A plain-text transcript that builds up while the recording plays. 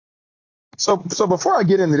So before I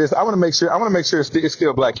get into this, I want to make sure it's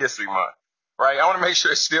still Black History Month, right? I want to make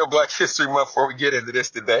sure it's still Black History Month before we get into this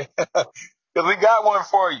today, because we got one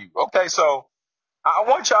for you. Okay, so I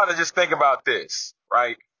want y'all to just think about this,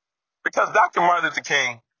 right? Because Dr. Martin Luther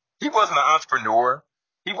King, he wasn't an entrepreneur,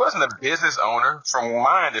 he wasn't a business owner, from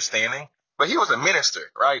my understanding, but he was a minister,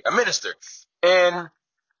 right? A minister, and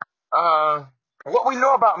uh, what we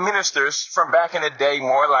know about ministers from back in the day,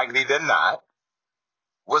 more likely than not,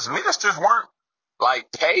 was ministers weren't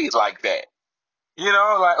like paid like that.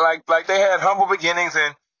 Like they had humble beginnings,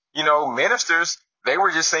 and ministers, they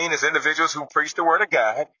were just seen as individuals who preached the word of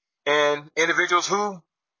God, and individuals who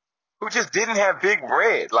just didn't have big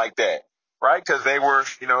bread like that, right? Because they were,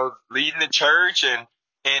 leading the church, and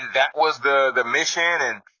that was the mission,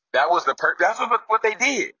 and that was that's what they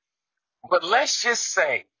did. But let's just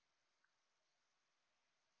say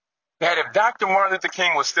that if Dr. Martin Luther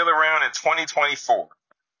King was still around in 2024,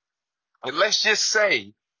 and let's just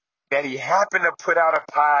say that he happened to put out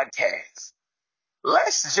a podcast.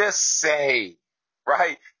 Let's just say,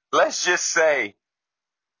 right? Let's just say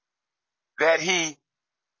that he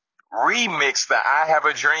remixed the I Have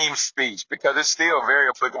a Dream speech, because it's still very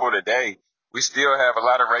applicable today. We still have a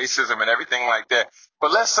lot of racism and everything like that.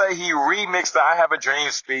 But let's say he remixed the I Have a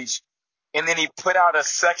Dream speech, and then he put out a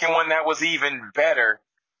second one that was even better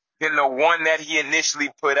than the one that he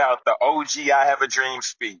initially put out, the OG I Have a Dream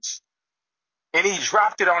speech. And he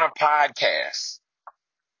dropped it on a podcast.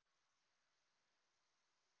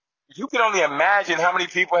 You can only imagine how many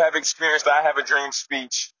people have experienced the I Have a Dream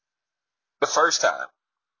speech the first time.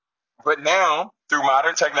 But now, through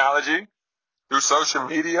modern technology, through social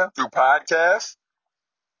media, through podcasts,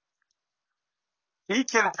 he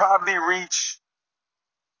can probably reach,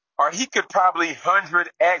 or he could probably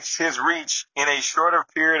 100x his reach in a shorter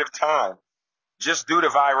period of time, just due to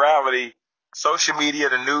virality, social media,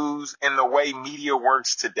 the news, and the way media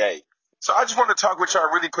works today. So I just want to talk with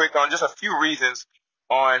y'all really quick on just a few reasons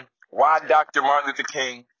on why Dr. Martin Luther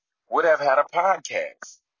King would have had a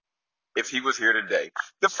podcast if he was here today.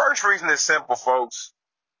 The first reason is simple, folks.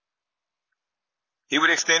 He would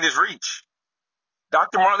extend his reach.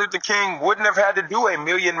 Dr. Martin Luther King wouldn't have had to do a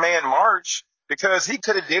Million Man March, because he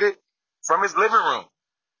could have did it from his living room.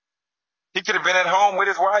 He could have been at home with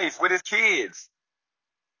his wife, with his kids,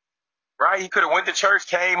 right? He could have went to church,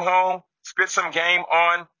 came home, spit some game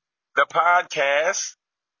on the podcast,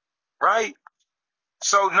 right?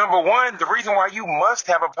 So number one, the reason why you must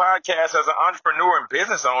have a podcast as an entrepreneur and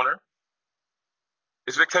business owner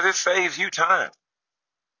is because it saves you time,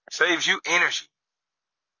 saves you energy,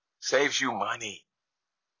 saves you money,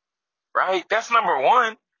 right? That's number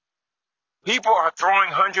one. People are throwing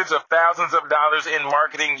hundreds of thousands of dollars in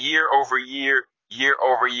marketing year over year, year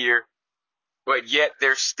over year, but yet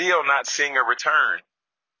they're still not seeing a return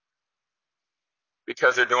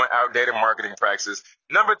because they're doing outdated marketing practices.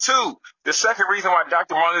 Number two, the second reason why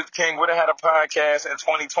Dr. Martin Luther King would have had a podcast in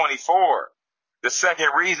 2024, the second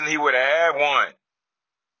reason he would have had one,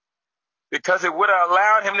 because it would have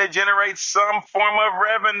allowed him to generate some form of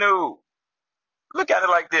revenue. Look at it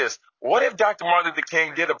like this. What if Dr. Martin Luther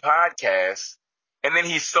King did a podcast and then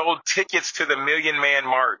he sold tickets to the Million Man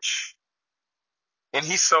March, and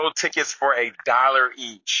he sold tickets for $1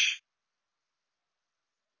 each?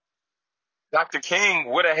 Dr. King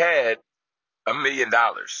would have had $1 million.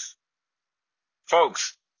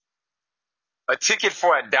 Folks, a ticket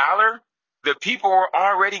for $1, the people were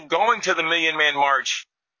already going to the Million Man March,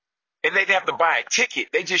 and they didn't have to buy a ticket.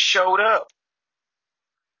 They just showed up.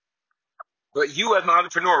 But you as an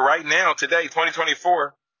entrepreneur right now, today,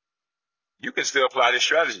 2024, you can still apply this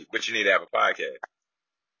strategy, but you need to have a podcast.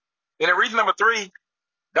 And the reason number three,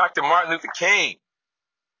 Dr. Martin Luther King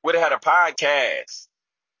would have had a podcast,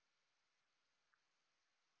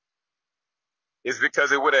 is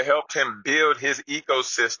because it would have helped him build his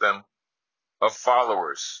ecosystem of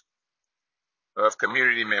followers, of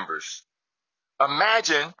community members.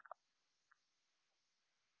 Imagine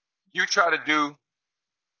you try to do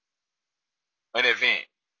an event,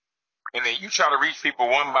 and then you try to reach people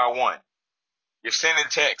one by one. You're sending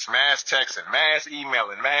texts, mass texting, mass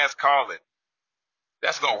emailing, mass calling.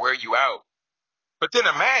 That's going to wear you out. But then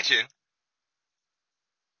imagine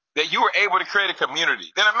that you were able to create a community.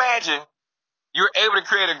 Then imagine you were able to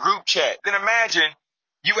create a group chat. Then imagine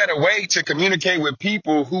you had a way to communicate with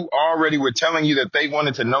people who already were telling you that they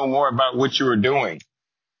wanted to know more about what you were doing.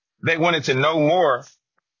 They wanted to know more,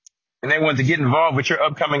 and they wanted to get involved with your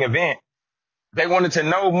upcoming event. They wanted to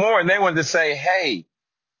know more, and they wanted to say, hey,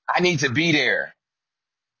 I need to be there.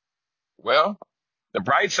 Well, the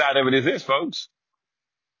bright side of it is this, folks.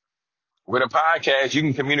 With a podcast, you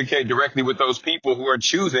can communicate directly with those people who are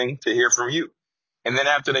choosing to hear from you. And then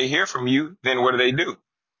after they hear from you, then what do?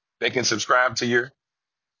 They can subscribe to your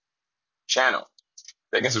channel.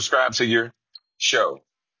 They can subscribe to your show.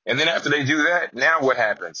 And then after they do that, now what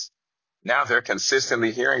happens? Now they're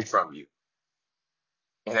consistently hearing from you.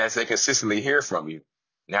 And as they consistently hear from you,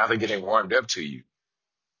 now they're getting warmed up to you.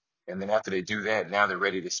 And then after they do that, now they're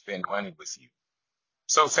ready to spend money with you.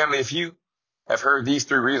 So family, if you have heard these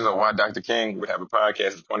three reasons why Dr. King would have a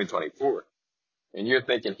podcast in 2024, and you're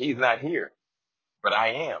thinking he's not here, but I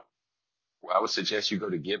am, well, I would suggest you go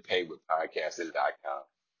to getpaidwithpodcasters.com.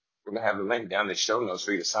 We're going to have the link down in the show notes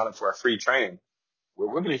for you to sign up for our free training where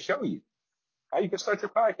we're going to show you how you can start your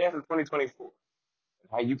podcast in 2024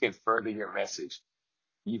 and how you can further your message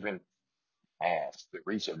even past the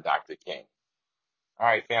reach of Dr. King. All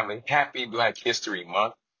right, family. Happy Black History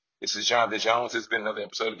Month. This is Jonathan Jones. It's been another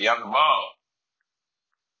episode of Beyond the Ball.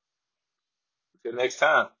 Until next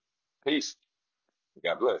time. Peace.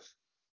 God bless.